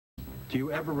Do you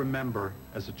ever remember,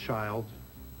 as a child,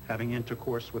 having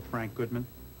intercourse with Frank Goodman?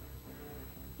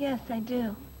 Yes, I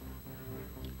do.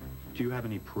 Do you have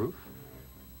any proof?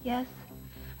 Yes.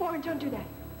 Warren, don't do that.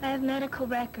 I have medical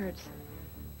records.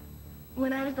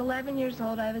 When I was 11 years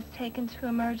old, I was taken to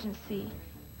emergency,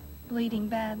 bleeding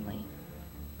badly.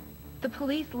 The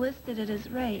police listed it as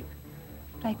rape,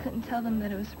 but I couldn't tell them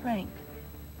that it was Frank.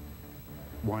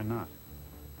 Why not?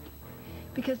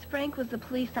 Because Frank was the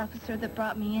police officer that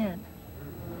brought me in.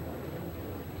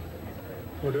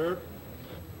 Order.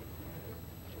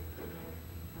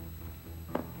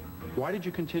 Why did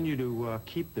you continue to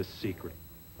keep this secret?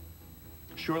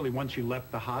 Surely once you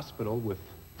left the hospital with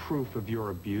proof of your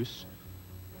abuse,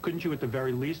 couldn't you at the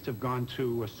very least have gone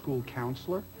to a school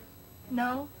counselor?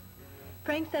 No.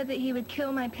 Frank said that he would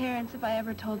kill my parents if I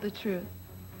ever told the truth.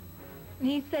 And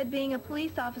he said being a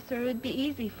police officer would be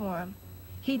easy for him.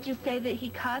 He'd just say that he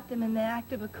caught them in the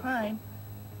act of a crime.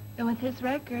 And with his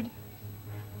record,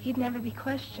 he'd never be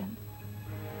questioned.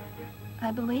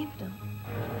 I believed him.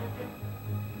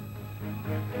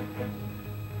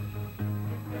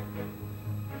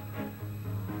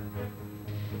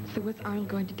 So what's Arnold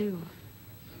going to do?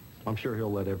 I'm sure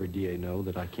he'll let every DA know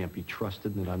that I can't be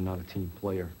trusted and that I'm not a team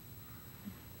player.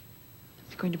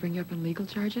 Is he going to bring you up on legal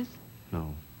charges?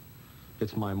 No.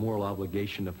 It's my moral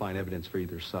obligation to find evidence for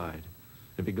either side.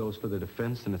 If it goes for the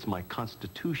defense, then it's my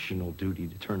constitutional duty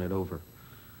to turn it over.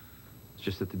 It's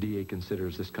just that the DA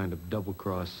considers this kind of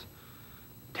double-cross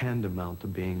tantamount to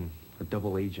being a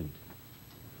double agent.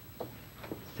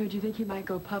 So do you think he might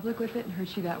go public with it and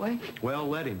hurt you that way? Well,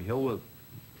 let him. He'll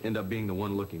end up being the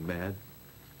one looking bad.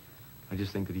 I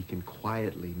just think that he can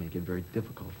quietly make it very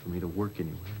difficult for me to work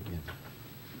anywhere again.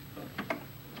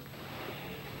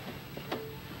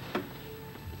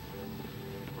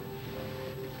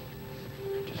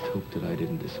 I just hope that I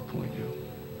didn't disappoint you.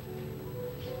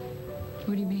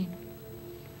 What do you mean?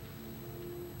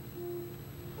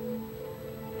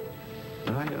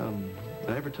 Did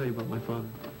I ever tell you about my father?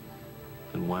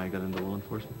 And why I got into law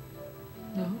enforcement?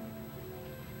 No.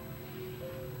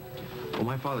 Well,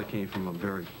 my father came from a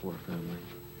very poor family.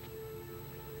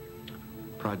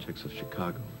 Projects of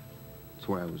Chicago. That's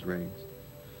where I was raised.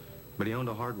 But he owned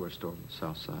a hardware store on the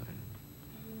South Side.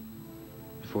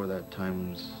 Before that,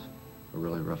 times were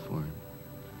really rough for him.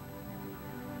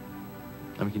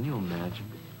 I mean, can you imagine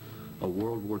a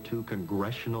World War II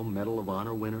Congressional Medal of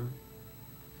Honor winner?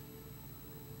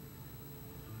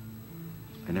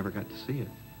 I never got to see it.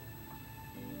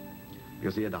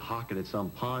 Because he had to hawk it at some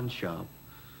pawn shop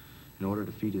in order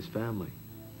to feed his family.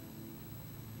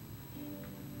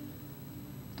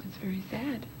 That's very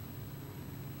sad.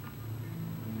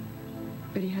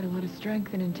 But he had a lot of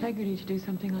strength and integrity to do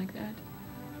something like that.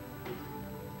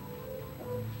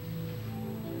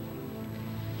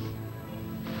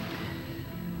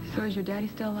 So is your daddy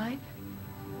still alive?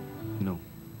 No.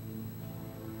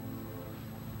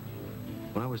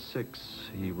 When I was 6,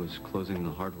 he was closing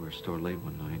the hardware store late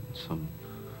one night, and some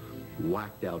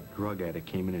whacked-out drug addict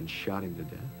came in and shot him to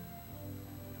death.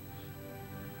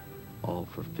 All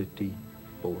for $54.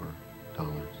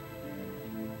 Oh,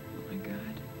 my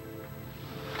God.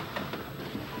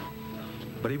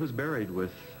 But he was buried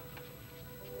with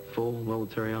full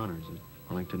military honors at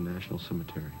Arlington National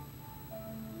Cemetery.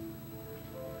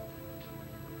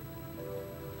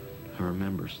 I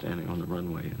remember standing on the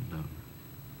runway and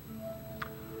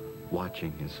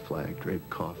watching his flag-draped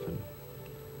coffin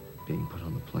being put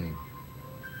on the plane.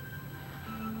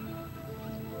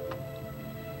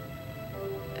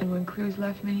 And when Cruz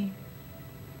left me,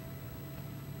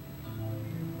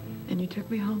 and you took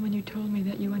me home and you told me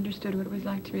that you understood what it was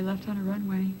like to be left on a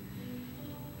runway,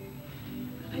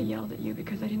 I yelled at you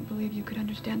because I didn't believe you could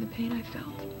understand the pain I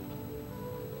felt.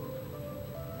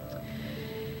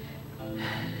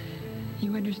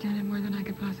 You understand it more than I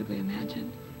could possibly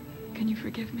imagine. Can you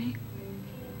forgive me?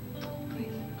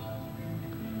 Please.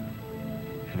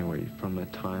 Anyway, from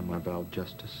that time, I vowed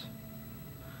justice.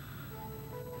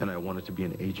 And I wanted to be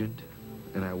an agent,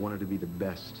 and I wanted to be the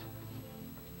best.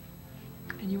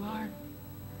 And you are.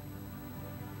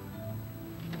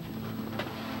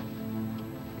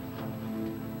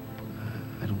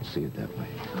 I don't see it that way.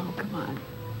 Oh, come on.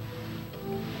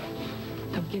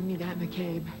 Don't give me that,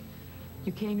 McCabe.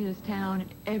 You came to this town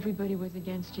and everybody was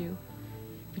against you.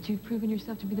 But you've proven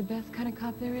yourself to be the best kind of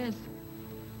cop there is.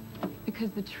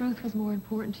 Because the truth was more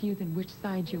important to you than which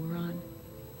side you were on.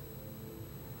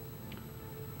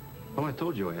 Well, I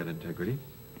told you I had integrity.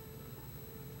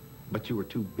 But you were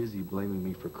too busy blaming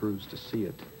me for Cruz to see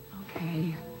it.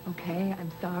 Okay, okay,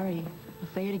 I'm sorry.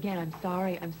 I'll say it again, I'm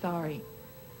sorry, I'm sorry.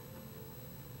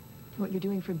 What you're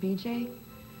doing for BJ?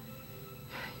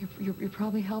 You're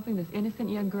probably helping this innocent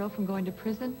young girl from going to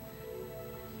prison.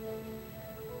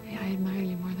 Hey, I admire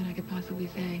you more than I could possibly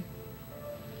say.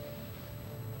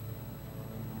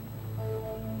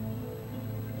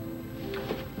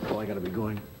 Well, I gotta be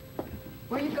going.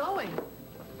 Where are you going?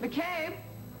 McCabe?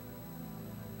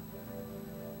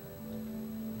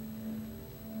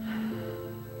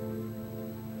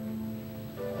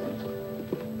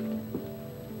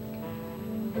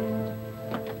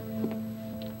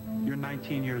 You're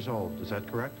 19 years old, is that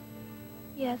correct?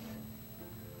 Yes.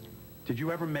 Did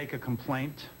you ever make a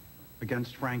complaint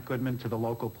against Frank Goodman to the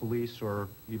local police or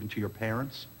even to your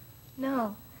parents?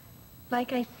 No.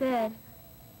 Like I said,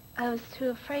 I was too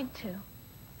afraid to.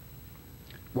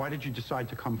 Why did you decide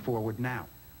to come forward now?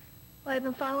 Well, I've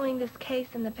been following this case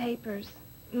in the papers,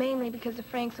 mainly because of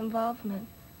Frank's involvement.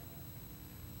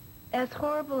 As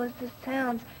horrible as this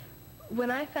sounds,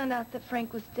 when I found out that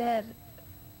Frank was dead,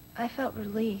 I felt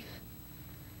relief.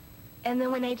 And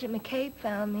then when Agent McCabe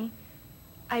found me,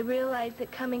 I realized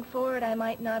that coming forward I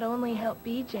might not only help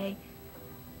BJ,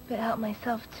 but help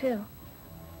myself too,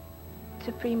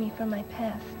 to free me from my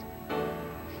past.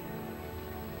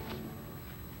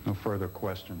 No further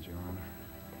questions, Your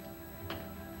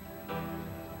Honor.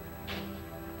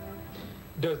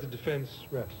 Does the defense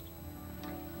rest?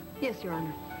 Yes, Your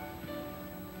Honor.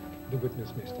 The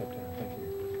witness may step down. Thank you.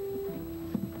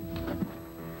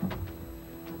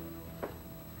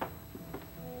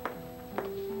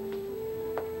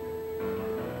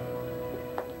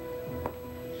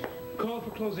 Call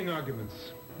for closing arguments.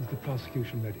 Is the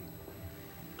prosecution ready?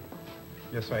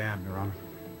 Yes, I am, Your Honor.